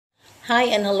Hi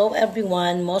and hello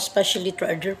everyone, most especially to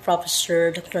our dear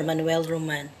Professor Dr. Manuel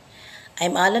Roman.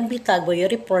 I'm Alan Bitagbo, your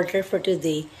reporter for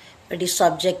today for the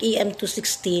subject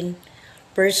EM216,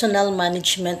 Personal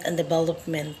Management and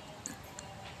Development.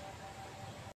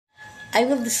 I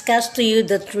will discuss to you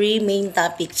the three main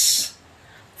topics.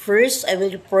 First, I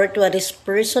will report what is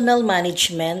personal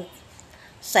management.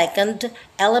 Second,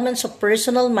 elements of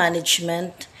personal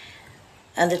management.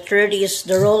 And the third is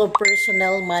the role of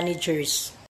personal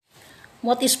managers.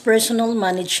 What is personal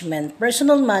management?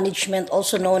 Personal management,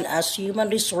 also known as human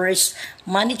resource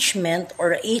management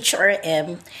or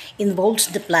HRM, involves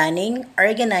the planning,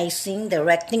 organizing,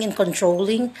 directing, and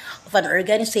controlling of an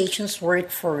organization's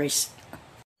workforce.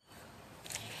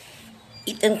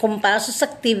 It encompasses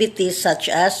activities such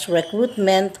as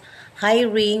recruitment,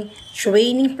 hiring,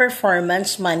 training,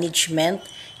 performance management,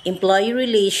 employee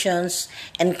relations,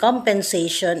 and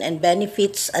compensation and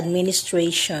benefits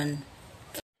administration.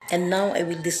 And now I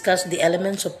will discuss the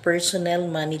elements of personnel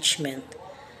management.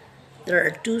 There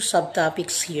are two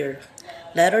subtopics here.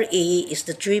 Letter A is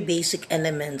the three basic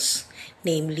elements,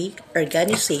 namely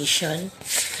organization,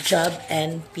 job,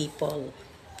 and people.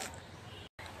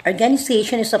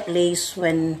 Organization is a place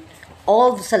when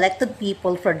all the selected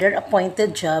people for their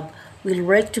appointed job will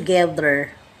work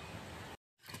together.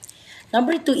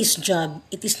 Number two is job.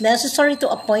 It is necessary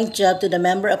to appoint job to the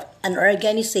member of an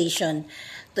organization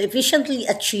to efficiently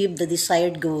achieve the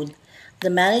desired goal. The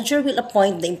manager will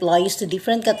appoint the employees to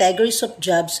different categories of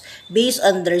jobs based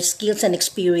on their skills and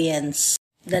experience.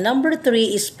 The number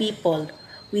three is people.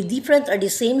 With different or the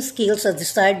same skills as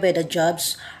desired by the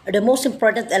jobs are the most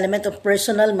important element of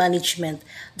personal management.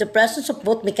 The presence of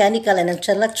both mechanical and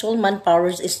intellectual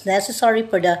manpower is necessary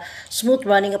for the smooth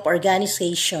running of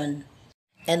organization.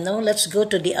 And now let's go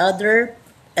to the other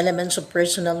elements of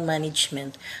personal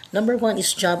management. Number one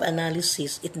is job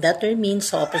analysis. It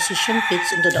determines how a position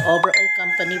fits into the overall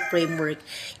company framework.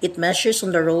 It measures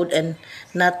on the road and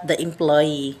not the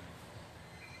employee.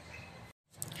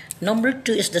 Number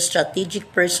two is the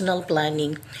strategic personal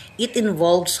planning. It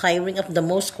involves hiring of the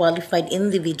most qualified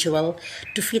individual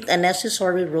to fit a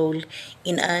necessary role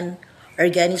in an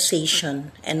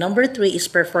organization. And number three is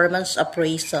performance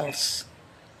appraisals.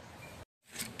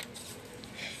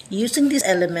 Using this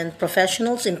element,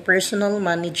 professionals in personal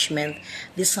management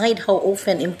decide how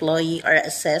often employees are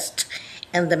assessed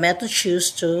and the method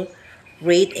used to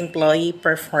rate employee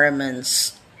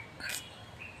performance.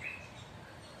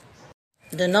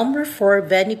 The number four,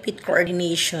 benefit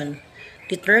coordination.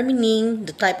 Determining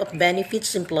the type of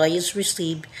benefits employees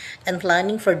receive and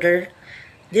planning for their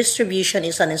distribution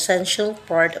is an essential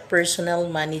part of personal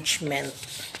management.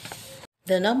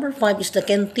 The number five is the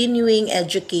continuing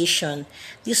education.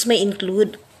 This may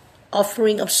include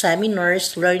offering of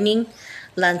seminars, learning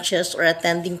lunches, or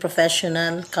attending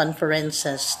professional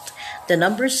conferences. The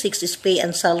number six is pay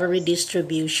and salary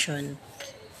distribution.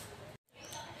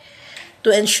 To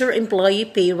ensure employee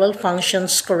payroll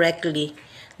functions correctly.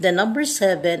 The number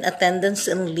seven, attendance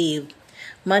and leave.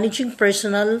 Managing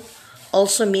personnel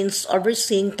also means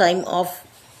overseeing time off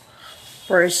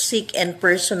for sick and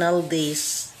personal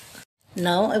days.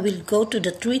 Now I will go to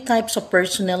the three types of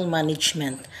personnel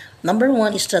management. Number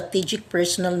one is strategic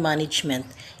personnel management.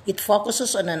 It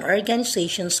focuses on an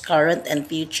organization's current and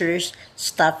future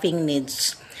staffing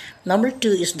needs. Number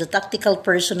two is the tactical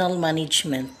personnel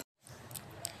management.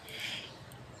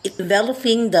 It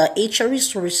developing the HR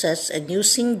resources and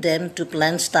using them to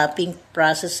plan staffing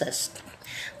processes.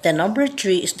 The number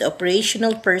three is the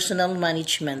operational personnel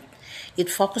management. It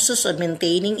focuses on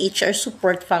maintaining HR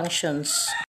support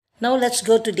functions. Now let's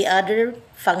go to the other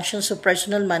functions of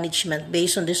personal management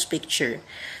based on this picture.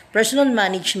 Personal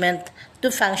management, two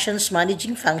functions,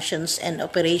 managing functions and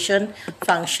operation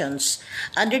functions.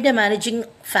 Under the managing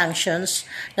functions,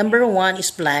 number one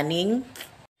is planning.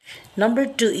 Number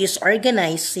two is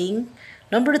organizing.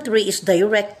 Number three is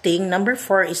directing. Number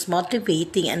four is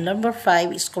motivating. And number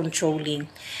five is controlling.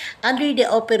 Under the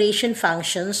operation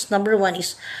functions, number one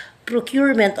is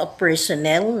procurement of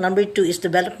personnel. Number two is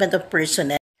development of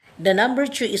personnel. The number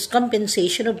three is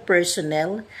compensation of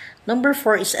personnel. Number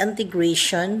four is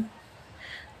integration.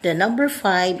 The number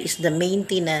five is the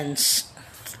maintenance.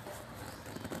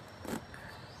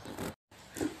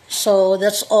 So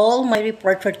that's all my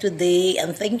report for today,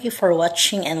 and thank you for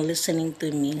watching and listening to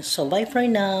me. So bye for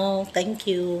now. Thank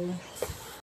you.